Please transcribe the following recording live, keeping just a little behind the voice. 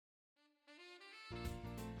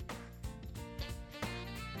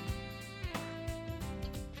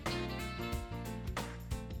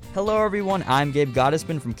Hello everyone, I'm Gabe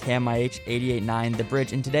Gottesman from MIHS 88.9 The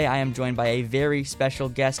Bridge, and today I am joined by a very special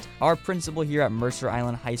guest, our principal here at Mercer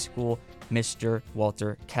Island High School, Mr.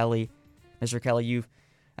 Walter Kelly. Mr. Kelly, you've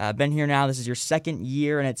been here now. This is your second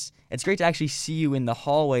year, and it's great to actually see you in the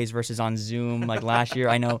hallways versus on Zoom like last year.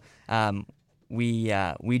 I know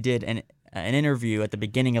we did an interview at the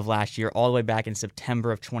beginning of last year, all the way back in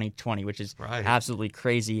September of 2020, which is absolutely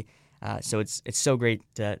crazy. So it's so great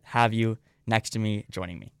to have you next to me,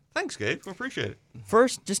 joining me. Thanks, Gabe. I appreciate it.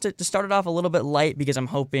 First, just to start it off a little bit light, because I'm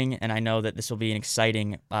hoping and I know that this will be an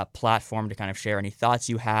exciting platform to kind of share any thoughts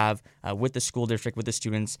you have with the school district, with the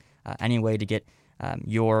students, any way to get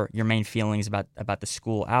your main feelings about the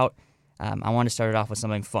school out. I want to start it off with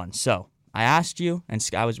something fun. So I asked you, and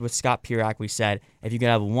I was with Scott Pirak, we said, if you could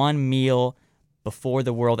have one meal before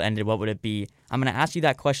the world ended, what would it be? I'm going to ask you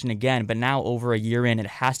that question again, but now over a year in, it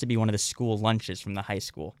has to be one of the school lunches from the high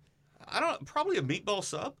school. Probably a meatball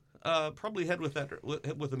sub. Probably head with a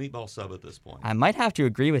meatball sub at this point. I might have to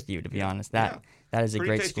agree with you, to be honest. That is a pretty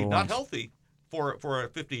great tasty. school Not lunch. Healthy for a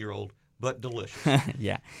 50-year-old, but delicious.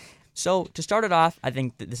 Yeah. So to start it off, I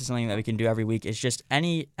think that this is something that we can do every week. Is just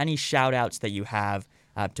any shout outs that you have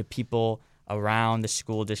to people around the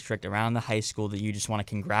school district, around the high school that you just want to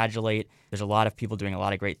congratulate. There's a lot of people doing a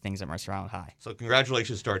lot of great things at Mercer Island High. So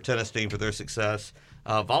congratulations to our tennis team for their success.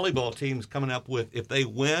 Volleyball team's coming up with, if they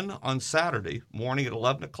win on Saturday morning at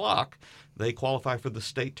 11 o'clock, they qualify for the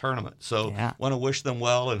state tournament. So want to wish them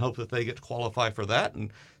well and hope that they get to qualify for that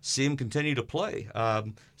and see them continue to play.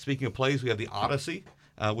 Speaking of plays, we have the Odyssey,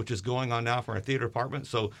 which is going on now for our theater department.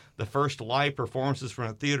 So the first live performances from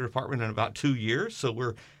our theater department in about 2 years. So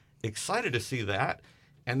we're excited to see that.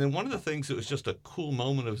 And then one of the things that was just a cool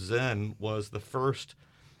moment of zen was the first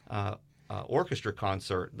orchestra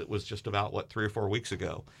concert that was just about 3 or 4 weeks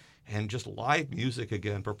ago, and just live music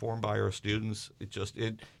again performed by our students.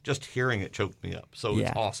 Just hearing it choked me up. So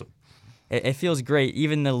it's awesome. It feels great.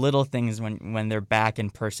 Even the little things when they're back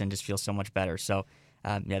in person just feel so much better. So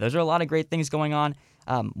those are a lot of great things going on.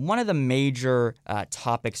 One of the major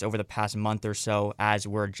topics over the past month or so, as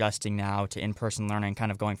we're adjusting now to in-person learning,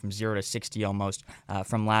 kind of going from 0 to 60 almost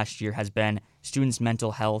from last year, has been students'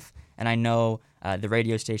 mental health. And I know the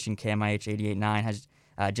radio station KMIH 88.9 has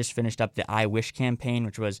just finished up the I Wish campaign,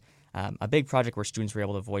 which was a big project where students were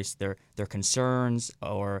able to voice their concerns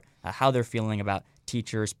or how they're feeling about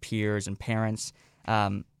teachers, peers, and parents.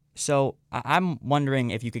 So I'm wondering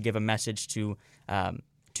if you could give a message to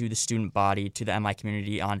the student body, to the MI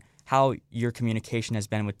community, on how your communication has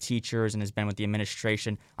been with teachers and has been with the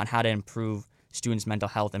administration on how to improve students' mental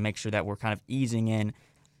health and make sure that we're kind of easing in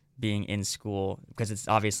being in school, because it's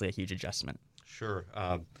obviously a huge adjustment. Sure.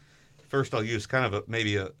 First, I'll use kind of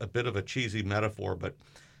maybe a bit of a cheesy metaphor, but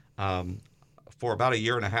for about a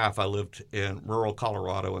year and a half, I lived in rural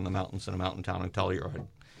Colorado in the mountains in a mountain town in Telluride.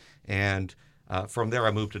 And from there,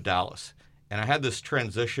 I moved to Dallas. And I had this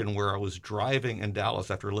transition where I was driving in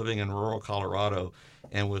Dallas after living in rural Colorado,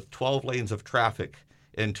 and with 12 lanes of traffic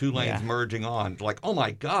and 2 lanes merging on, like, oh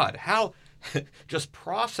my God, how just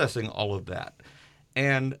processing all of that.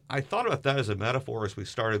 And I thought about that as a metaphor as we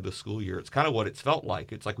started the school year. It's kind of what it's felt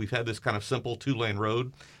like. It's like we've had this kind of simple 2-lane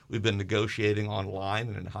road. We've been negotiating online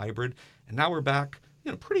and in hybrid, and now we're back,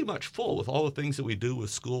 pretty much full with all the things that we do with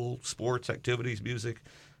school, sports, activities, music,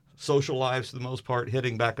 social lives for the most part,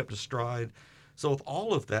 hitting back up to stride. So with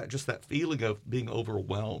all of that, just that feeling of being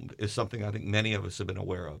overwhelmed is something I think many of us have been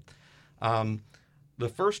aware of. The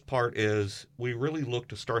first part is we really look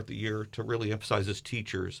to start the year to really emphasize as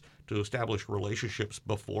teachers to establish relationships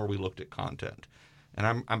before we looked at content.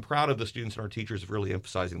 And I'm proud of the students and our teachers of really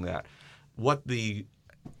emphasizing that.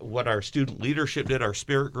 What our student leadership did, our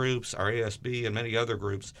spirit groups, our ASB, and many other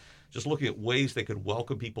groups, just looking at ways they could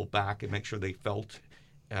welcome people back and make sure they felt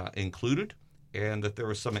included, and that there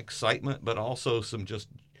was some excitement, but also some just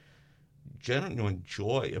genuine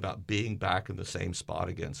joy about being back in the same spot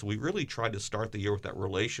again. So we really tried to start the year with that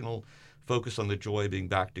relational focus on the joy of being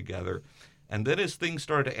back together. And then as things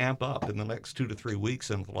started to amp up in the next 2 to 3 weeks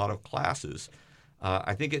in a lot of classes,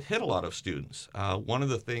 I think it hit a lot of students. One of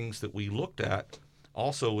the things that we looked at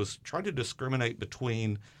also was trying to discriminate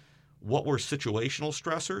between what were situational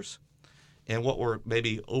stressors and what were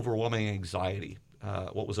maybe overwhelming anxiety.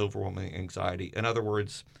 What was overwhelming anxiety? In other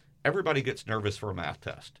words, everybody gets nervous for a math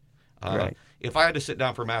test. Right. If I had to sit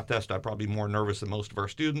down for a math test, I'd probably be more nervous than most of our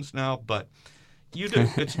students now, but you do.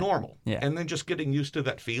 It's normal. And then just getting used to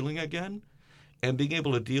that feeling again and being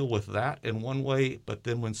able to deal with that in one way, but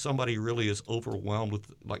then when somebody really is overwhelmed with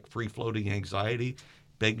like free-floating anxiety,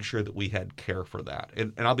 making sure that we had care for that.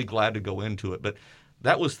 And I'll be glad to go into it, but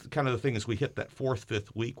that was kind of the thing as we hit that 4th,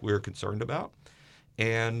 5th week we were concerned about.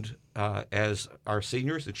 And as our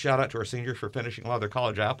seniors, and shout out to our seniors for finishing a lot of their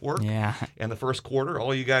college app work. Yeah. In the first quarter,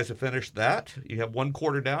 all you guys have finished that. You have one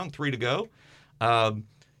quarter down, 3 to go.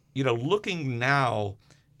 Looking now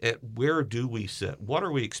at where do we sit? What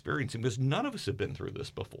are we experiencing? Because none of us have been through this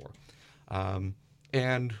before.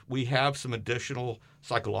 And we have some additional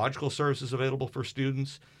psychological services available for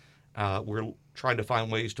students. We're trying to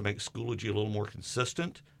find ways to make Schoology a little more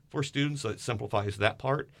consistent for students, so it simplifies that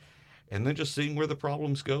part. And then just seeing where the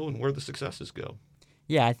problems go and where the successes go.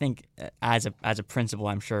 Yeah, I think as a principal,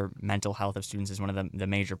 I'm sure mental health of students is one of the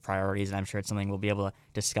major priorities, and I'm sure it's something we'll be able to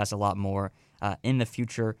discuss a lot more in the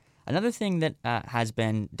future. Another thing that has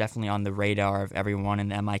been definitely on the radar of everyone in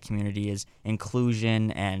the MI community is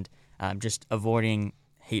inclusion and just avoiding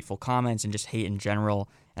hateful comments and just hate in general.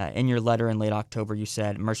 In your letter in late October, you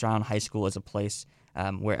said Mercer Island High School is a place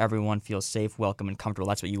where everyone feels safe, welcome, and comfortable.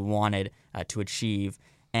 That's what you wanted to achieve.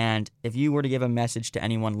 And if you were to give a message to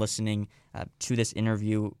anyone listening to this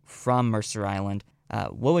interview from Mercer Island,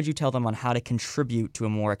 what would you tell them on how to contribute to a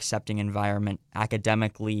more accepting environment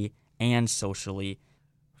academically and socially?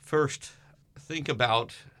 First, think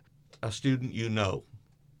about a student you know,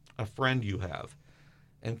 a friend you have,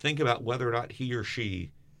 and think about whether or not he or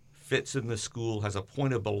she fits in this school, has a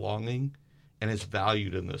point of belonging, and is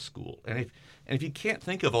valued in this school. And if you can't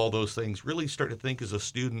think of all those things, really start to think as a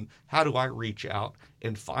student, how do I reach out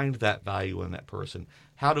and find that value in that person?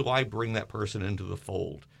 How do I bring that person into the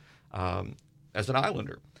fold? As an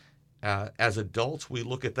Islander, as adults, we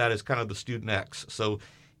look at that as kind of the student X. So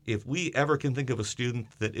if we ever can think of a student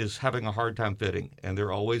that is having a hard time fitting, and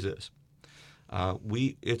there always is,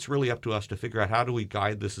 it's really up to us to figure out how do we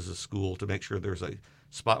guide this as a school to make sure there's a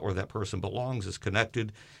spot where that person belongs, is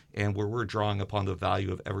connected, and where we're drawing upon the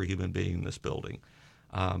value of every human being in this building.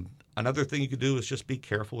 Another thing you could do is just be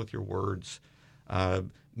careful with your words.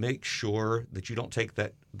 Make sure that you don't take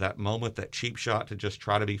that moment, that cheap shot to just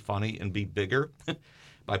try to be funny and be bigger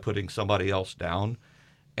by putting somebody else down.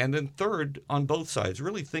 And then third, on both sides,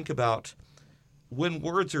 really think about when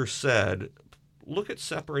words are said, look at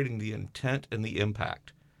separating the intent and the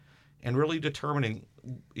impact and really determining,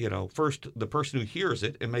 first the person who hears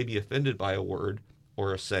it and may be offended by a word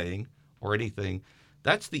or a saying or anything,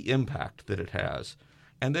 that's the impact that it has.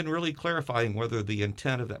 And then really clarifying whether the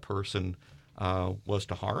intent of that person was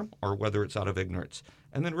to harm or whether it's out of ignorance.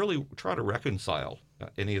 And then really try to reconcile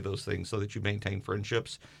any of those things so that you maintain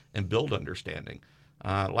friendships and build understanding.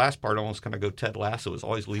 Last part, almost kind of go Ted Lasso, is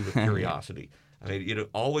always lead with curiosity. I mean,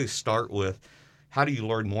 always start with how do you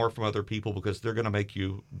learn more from other people, because they're going to make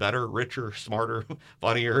you better, richer, smarter,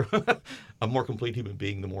 funnier, a more complete human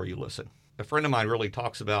being the more you listen. A friend of mine really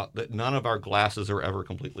talks about that none of our glasses are ever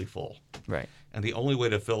completely full. Right. And the only way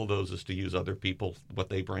to fill those is to use other people, what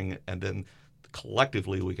they bring, and then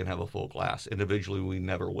collectively we can have a full glass. Individually, we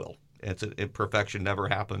never will. Perfection never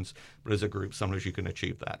happens, but as a group, sometimes you can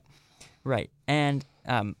achieve that. Right. And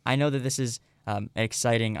I know that this is an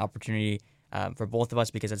exciting opportunity for both of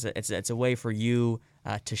us, because it's a way for you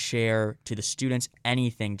to share to the students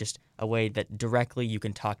anything, just a way that directly you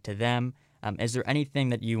can talk to them. Is there anything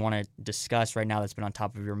that you want to discuss right now that's been on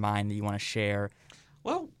top of your mind that you want to share?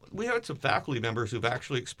 Well, we had some faculty members who've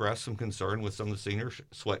actually expressed some concern with some of the senior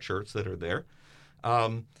sweatshirts that are there.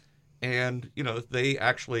 And, they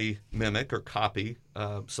actually mimic or copy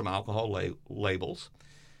some alcohol labels.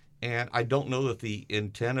 And I don't know that the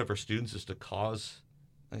intent of our students is to cause,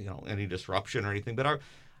 any disruption or anything. But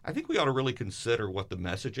I think we ought to really consider what the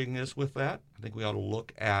messaging is with that. I think we ought to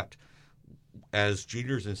look at, as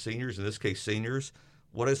juniors and seniors, in this case seniors,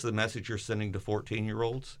 what is the message you're sending to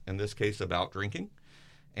 14-year-olds, in this case about drinking?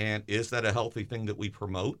 And is that a healthy thing that we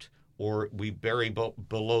promote, or we bury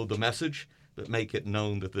below the message but make it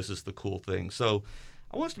known that this is the cool thing? So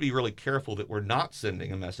I want us to be really careful that we're not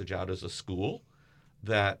sending a message out as a school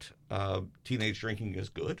that teenage drinking is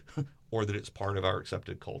good or that it's part of our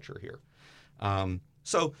accepted culture here.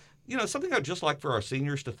 So something I'd just like for our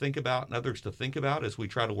seniors to think about and others to think about as we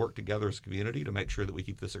try to work together as a community to make sure that we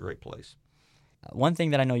keep this a great place. One thing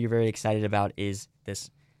that I know you're very excited about is this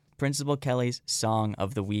Principal Kelly's Song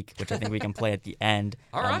of the Week, which I think we can play at the end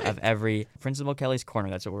of every Principal Kelly's Corner.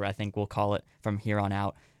 That's what I think we'll call it from here on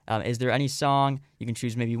out. Is there any song, you can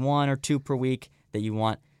choose maybe one or two per week, that you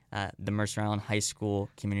want the Mercer Island High School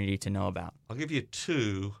community to know about? I'll give you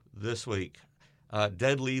two this week.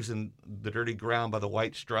 Dead Leaves in the Dirty Ground by the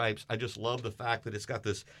White Stripes. I just love the fact that it's got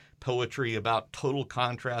this poetry about total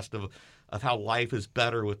contrast of how life is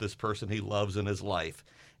better with this person he loves in his life.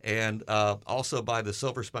 And also by the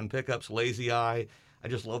Silver Spun Pickups, Lazy Eye. I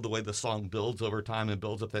just love the way the song builds over time and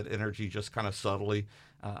builds up that energy just kind of subtly.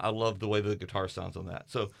 I love the way the guitar sounds on that.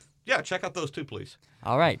 So Yeah, check out those two, please.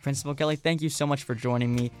 All right, Principal Kelly, thank you so much for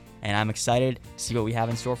joining me, and I'm excited to see what we have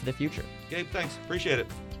in store for the future. Gabe, thanks. Appreciate it.